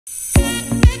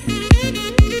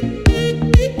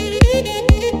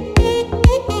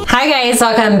Hi guys,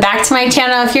 welcome back to my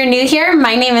channel. If you're new here,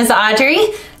 my name is Audrey.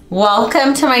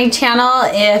 Welcome to my channel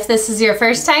if this is your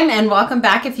first time, and welcome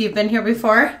back if you've been here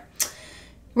before.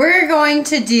 We're going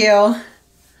to do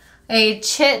a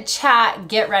chit chat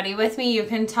get ready with me. You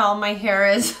can tell my hair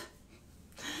is,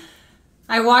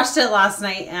 I washed it last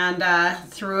night and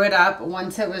threw it up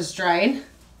once it was dried.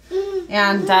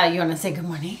 And you want to say good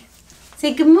morning?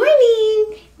 Say good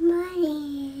morning.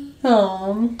 Morning.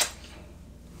 Oh,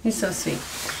 you're so sweet.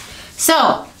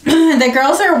 So, the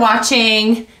girls are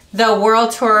watching the World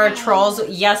Tour Trolls.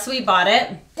 Yes, we bought it.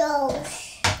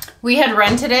 We had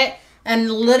rented it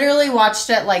and literally watched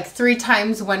it like 3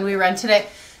 times when we rented it.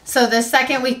 So the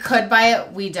second we could buy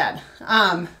it, we did.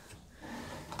 I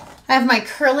have my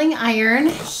curling iron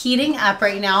heating up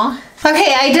right now.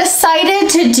 Okay, I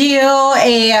decided to do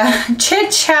a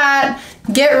chit chat,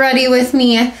 get ready with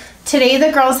me. Today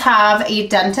the girls have a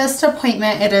dentist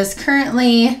appointment. It is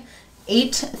currently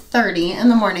 8:30 in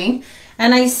the morning,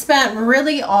 and I spent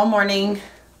really all morning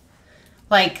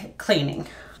like cleaning.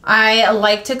 I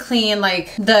like to clean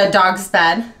like the dog's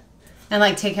bed and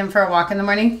like take him for a walk in the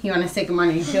morning. You want to say good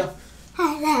morning too?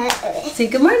 Say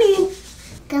good morning.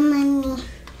 Good morning.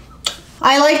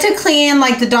 I like to clean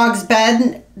like the dog's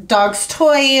bed, dog's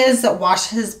toys, wash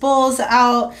his bowls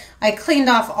out. I cleaned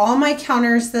off all my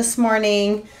counters this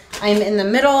morning. I'm in the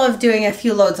middle of doing a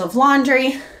few loads of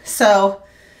laundry, so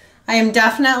I am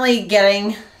definitely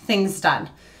getting things done.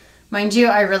 Mind you,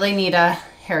 I really need a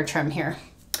hair trim here.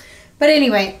 But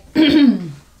anyway,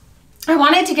 I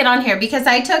wanted to get on here because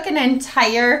I took an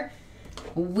entire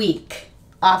week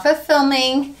off of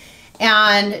filming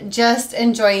and just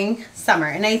enjoying summer.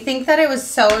 And I think that it was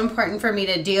so important for me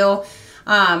to do.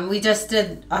 We just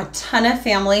did a ton of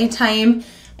family time.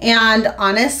 And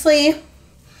honestly,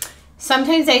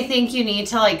 sometimes I think you need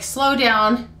to like slow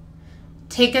down,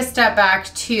 take a step back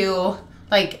to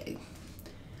like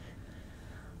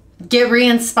get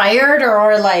re-inspired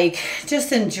or like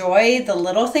just enjoy the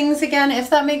little things again, if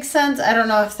that makes sense. I don't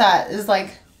know if that is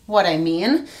like what I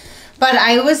mean, but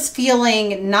I was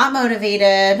feeling not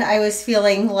motivated. I was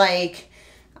feeling like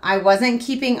I wasn't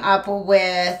keeping up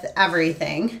with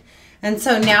everything. And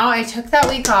so now I took that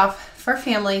week off for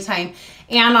family time.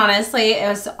 And honestly, it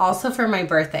was also for my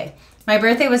birthday. My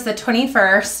birthday was the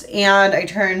 21st and I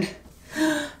turned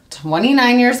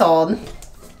 29 years old.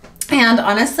 And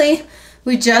honestly,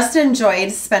 we just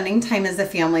enjoyed spending time as a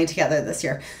family together this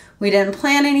year. We didn't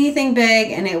plan anything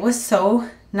big and it was so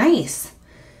nice.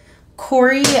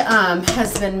 Corey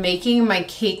has been making my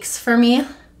cakes for me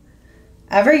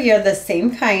every year, the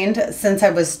same kind since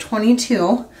I was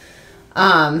 22.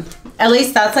 At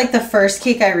least that's like the first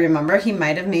cake I remember. He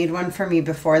might have made one for me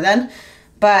before then,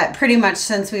 but pretty much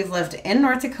since we've lived in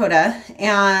North Dakota.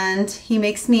 And he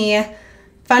makes me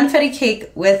funfetti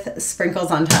cake with sprinkles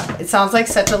on top. It sounds like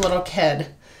such a little kid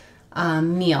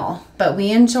meal, but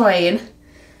we enjoyed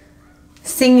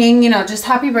singing, you know, just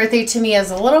happy birthday to me as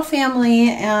a little family.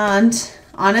 And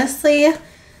honestly,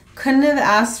 couldn't have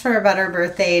asked for a better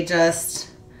birthday, just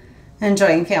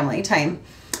enjoying family time.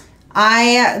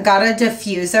 I got a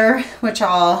diffuser, which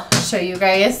I'll show you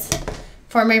guys,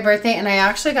 for my birthday. And I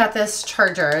actually got this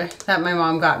charger that my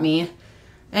mom got me.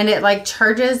 And it like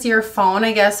charges your phone,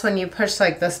 I guess, when you push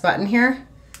like this button here.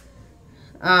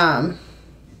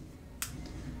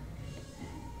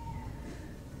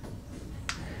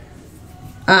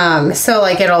 So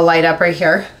like it'll light up right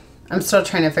here. I'm still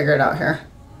trying to figure it out here.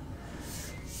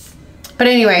 But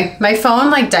anyway, my phone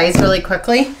like dies really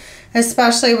quickly,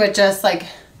 especially with just like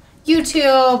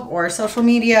YouTube or social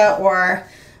media, or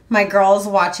my girls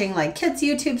watching like kids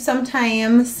YouTube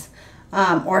sometimes,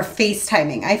 or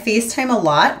FaceTiming. I FaceTime a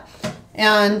lot,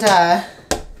 and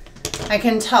I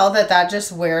can tell that that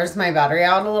just wears my battery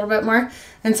out a little bit more.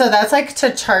 And so that's like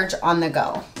to charge on the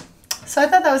go. So I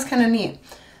thought that was kind of neat.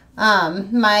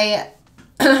 My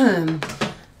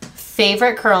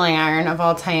favorite curling iron of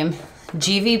all time,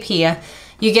 GVP.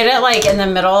 You get it like in the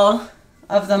middle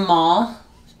of the mall,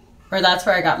 or that's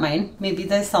where I got mine. Maybe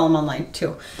they sell them online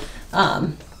too.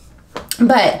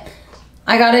 But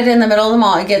I got it in the middle of the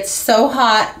mall. It gets so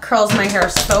hot, curls my hair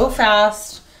so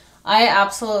fast. I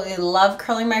absolutely love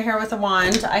curling my hair with a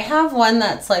wand. I have one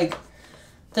that's like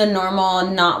the normal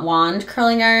not wand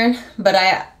curling iron, but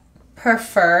I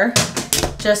prefer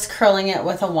just curling it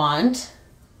with a wand.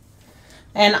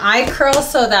 And I curl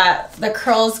so that the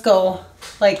curls go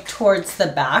like towards the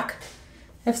back,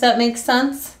 if that makes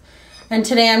sense. And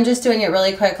today I'm just doing it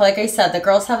really quick. Like I said, the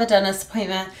girls have a dentist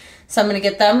appointment, so I'm gonna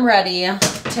get them ready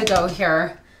to go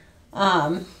here.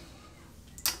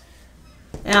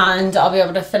 And I'll be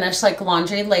able to finish like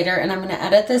laundry later, and I'm gonna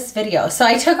edit this video. So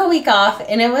I took a week off,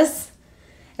 and it was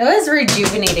It was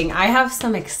rejuvenating. I have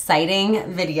some exciting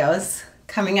videos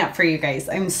coming up for you guys.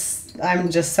 I'm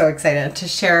just so excited to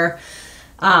share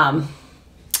some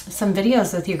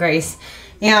videos with you guys.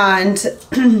 And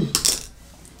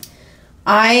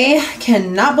I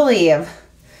cannot believe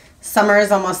summer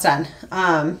is almost done.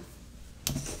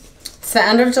 It's the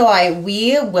end of July.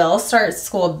 We will start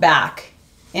school back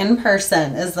in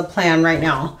person is the plan right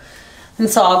now. And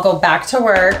so I'll go back to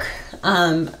work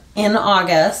in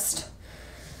August.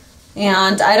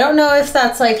 And I don't know if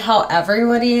that's like how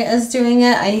everybody is doing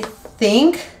it. I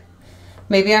think,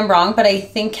 maybe I'm wrong, but I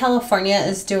think California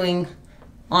is doing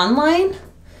online.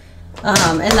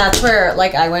 And that's where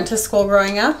like I went to school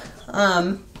growing up.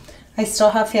 I still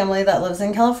have family that lives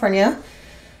in California.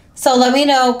 So let me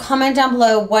know, comment down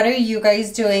below, what are you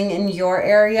guys doing in your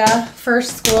area for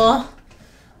school?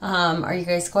 Are you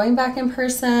guys going back in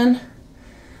person?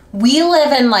 We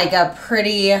live in like a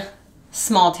pretty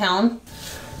small town.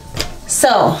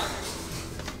 So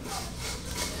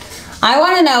I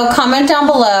want to know, comment down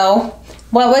below,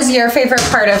 what was your favorite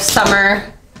part of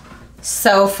summer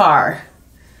so far?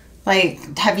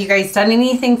 Like, have you guys done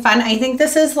anything fun? I think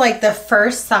this is like the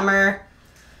first summer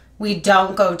we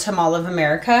don't go to Mall of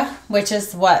America, which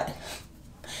is what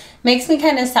makes me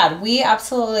kind of sad. We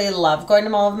absolutely love going to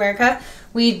Mall of America.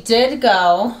 We did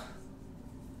go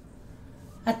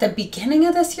at the beginning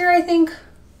of this year, I think.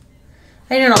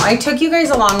 I don't know. I took you guys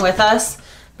along with us,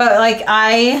 but like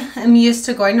I am used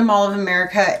to going to Mall of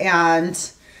America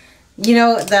and you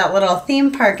know, that little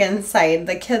theme park inside,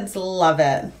 the kids love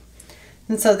it.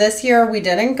 And so this year we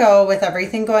didn't go with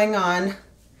everything going on.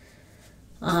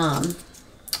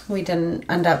 We didn't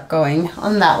end up going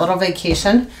on that little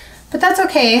vacation, but that's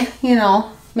okay. You know,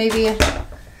 maybe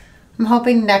I'm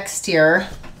hoping next year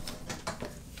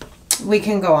we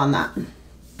can go on that.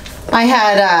 I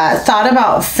had thought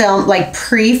about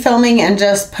pre-filming and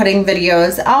just putting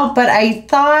videos out, but I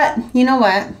thought, you know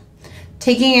what?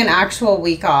 Taking an actual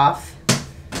week off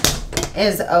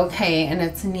is okay and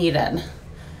it's needed.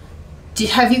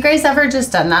 Have you guys ever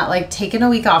just done that? Like taken a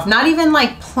week off, not even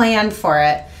like planned for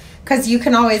it, because you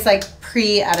can always like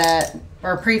pre-edit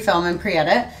or pre-film and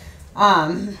pre-edit.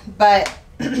 But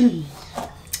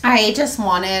I just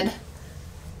wanted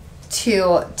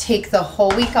to take the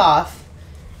whole week off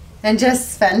and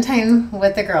just spend time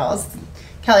with the girls.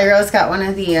 Kelly Rose got one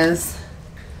of these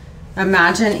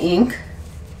Imagine ink,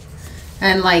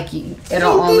 and like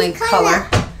it'll only color.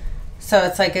 So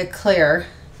it's like a clear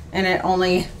and it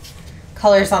only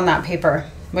colors on that paper,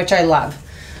 which I love.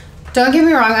 Don't get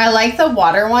me wrong, I like the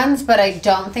water ones, but I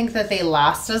don't think that they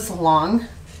last as long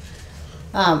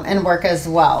and work as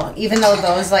well. Even though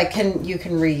those like you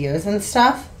can reuse and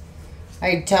stuff,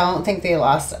 I don't think they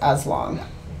last as long.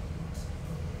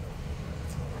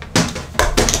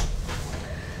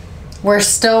 We're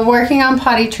still working on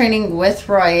potty training with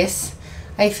Royce.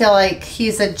 I feel like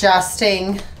he's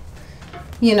adjusting,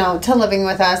 you know, to living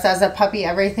with us as a puppy.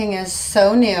 Everything is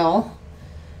so new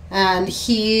and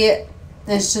he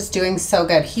is just doing so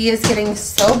good. He is getting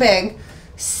so big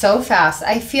so fast.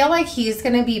 I feel like he's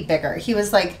gonna be bigger. He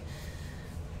was like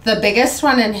the biggest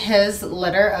one in his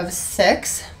litter of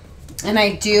 6, and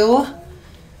I do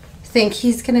think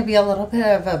he's gonna be a little bit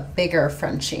of a bigger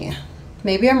Frenchie.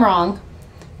 Maybe I'm wrong,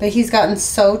 but he's gotten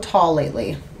so tall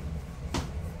lately.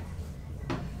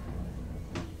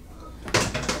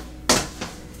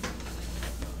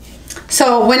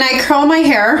 So when I curl my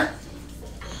hair,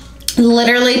 it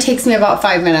literally takes me about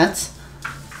 5 minutes,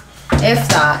 if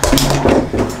that.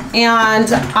 And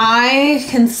I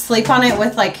can sleep on it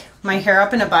with like my hair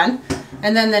up in a bun.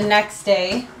 And then the next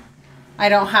day, I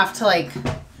don't have to like,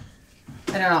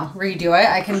 I don't know, redo it.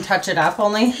 I can touch it up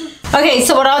only. Okay,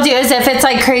 so what I'll do is if it's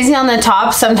like crazy on the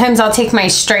top, sometimes I'll take my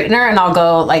straightener and I'll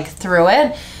go like through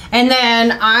it. And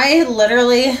then I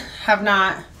literally have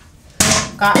not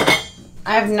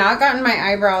gotten my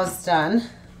eyebrows done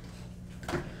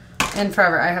in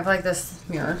forever. I have like this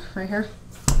mirror right here.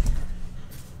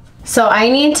 So I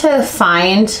need to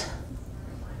find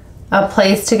a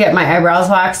place to get my eyebrows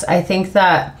waxed. I think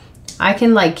that I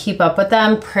can like keep up with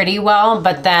them pretty well,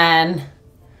 but then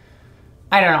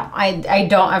I don't know. I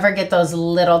don't ever get those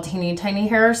little teeny tiny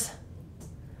hairs.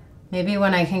 Maybe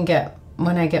when I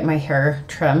get my hair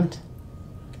trimmed,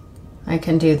 I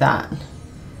can do that.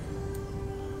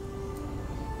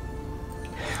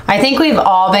 I think we've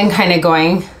all been kind of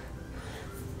going,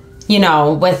 you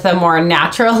know, with the more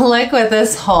natural look with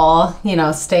this whole, you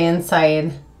know, stay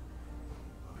inside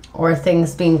or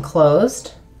things being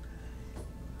closed.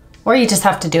 Or you just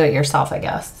have to do it yourself, I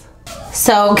guess.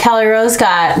 So Kelly Rose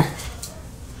got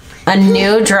a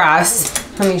new dress.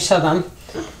 Let me show them.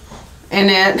 And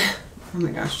it Oh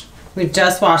my gosh. We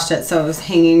just washed it, so it was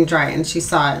hanging dry, and she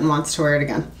saw it and wants to wear it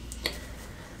again.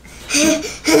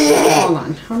 Hold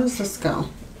on. How does this go?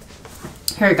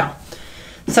 Here we go.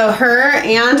 So her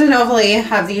and Audly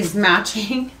have these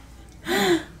matching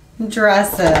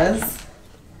dresses.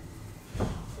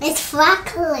 It's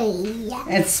sparkly.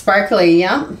 It's sparkly,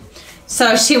 yep.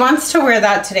 So she wants to wear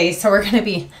that today, so we're going to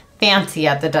be fancy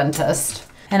at the dentist.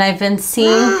 And I've been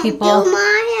seeing people... Do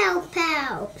my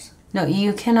elbows. No,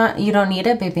 you cannot. You don't need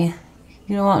it, baby.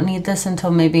 You won't need this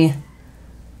until maybe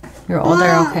you're older,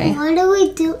 okay? What do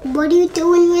we do? What are you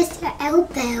doing with your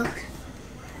elbows?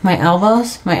 My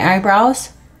elbows? My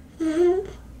eyebrows? Mm-hmm.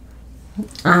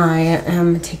 I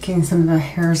am taking some of the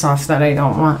hairs off that I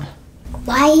don't want.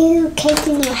 Why are you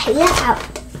taking your hair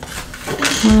out?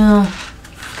 Well,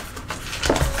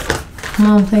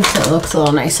 Mom thinks it looks a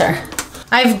little nicer.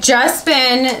 I've just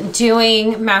been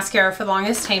doing mascara for the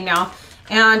longest time now,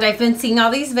 and I've been seeing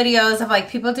all these videos of like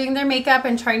people doing their makeup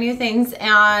and trying new things,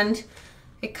 and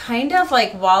it kind of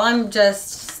like, while I'm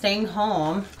just staying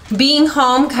home, being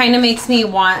home kind of makes me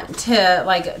want to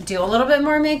like do a little bit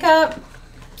more makeup.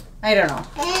 I don't know.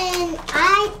 And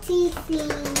I teach you.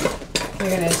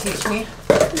 You're gonna teach me?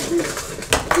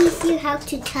 Teach you how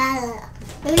to color.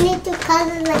 You need to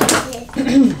color like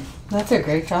this. That's a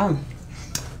great job.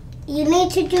 You need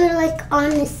to do it like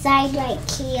on the side right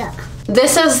here.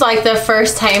 This is like the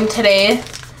first time today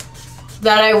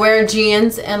that I wear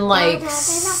jeans in like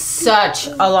such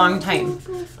a long time.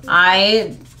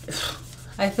 I've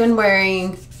been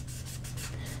wearing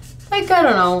like, I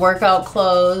don't know, workout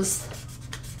clothes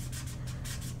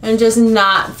and just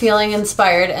not feeling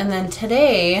inspired. And then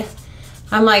today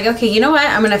I'm like, okay, you know what?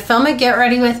 I'm gonna film a get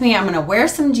ready with me. I'm gonna wear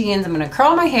some jeans. I'm gonna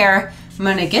curl my hair. I'm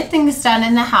gonna get things done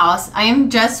in the house. I am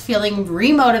just feeling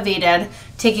remotivated,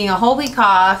 taking a whole week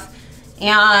off,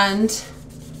 and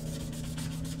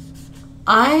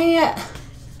I'm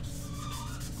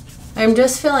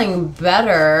just feeling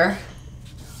better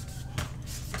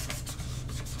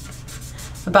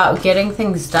about getting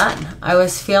things done. I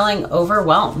was feeling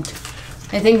overwhelmed.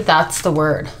 I think that's the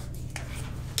word.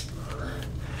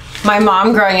 My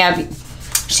mom growing up,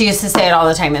 she used to say it all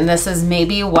the time, and this is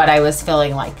maybe what I was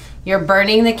feeling like. You're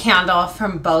burning the candle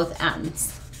from both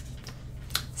ends.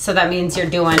 So that means you're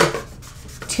doing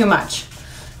too much.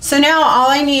 So now all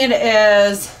I need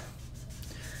is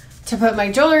to put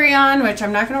my jewelry on, which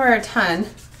I'm not gonna wear a ton,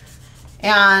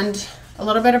 and a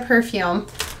little bit of perfume.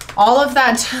 All of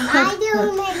that. I'm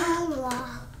doing my homework.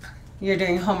 You're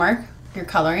doing homework? You're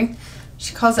coloring?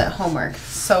 She calls it homework.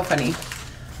 So funny.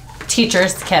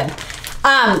 Teacher's kid.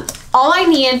 All I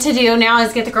need to do now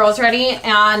is get the girls ready,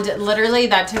 and literally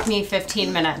that took me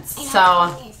 15 minutes.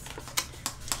 So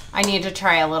I need to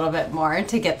try a little bit more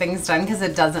to get things done, because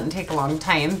it doesn't take a long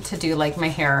time to do like my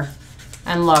hair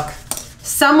and look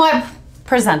somewhat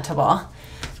presentable.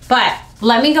 But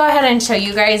let me go ahead and show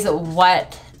you guys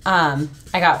what I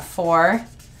got for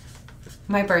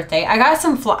my birthday. I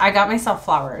got myself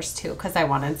flowers too, because I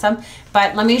wanted some.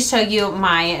 But let me show you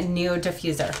my new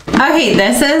diffuser. Okay,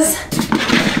 this is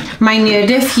my new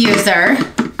diffuser.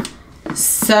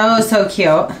 So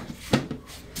cute.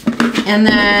 And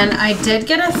then I did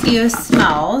get a few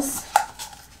smells.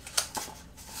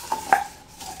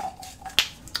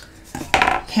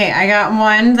 Okay, I got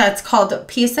one that's called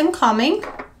Peace and Calming.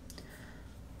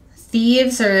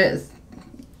 Thieves, or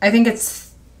I think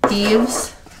it's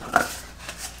Thieves.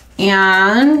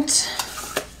 And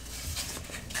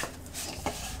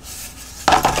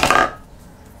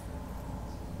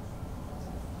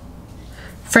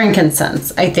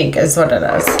frankincense, I think is what it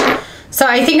is. So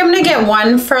I think I'm gonna get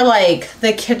one for like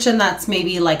the kitchen that's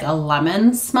maybe like a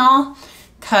lemon smell,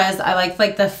 because I like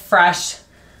the fresh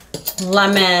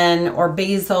lemon or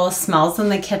basil smells in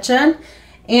the kitchen.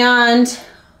 And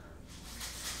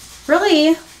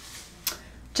really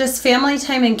just family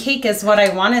time and cake is what I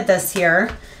wanted this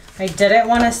year. I didn't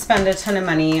want to spend a ton of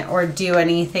money or do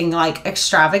anything like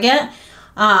extravagant.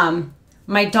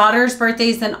 My daughter's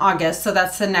birthday's in August, so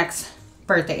that's the next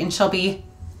birthday, and she'll be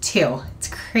 2. It's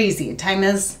crazy. Time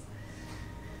is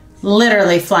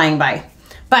literally flying by.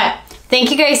 But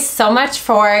thank you guys so much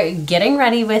for getting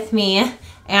ready with me.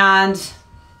 And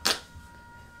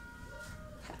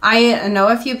I know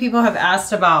a few people have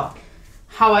asked about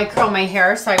how I curl my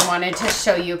hair, so I wanted to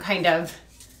show you kind of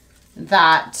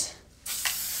that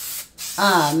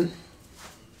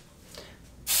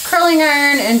curling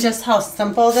iron and just how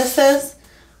simple this is.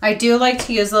 I do like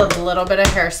to use a little bit of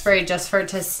hairspray just for it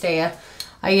to stay.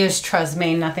 I use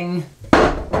Tresemme, nothing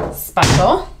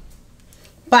special.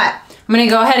 But I'm gonna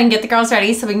go ahead and get the girls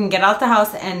ready so we can get out the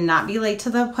house and not be late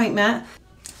to the appointment.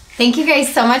 Thank you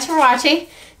guys so much for watching.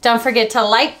 Don't forget to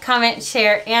like, comment,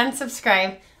 share, and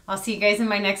subscribe. I'll see you guys in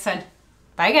my next one.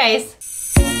 Bye, guys.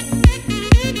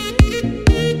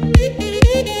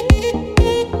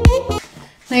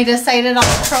 I decided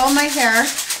I'll curl my hair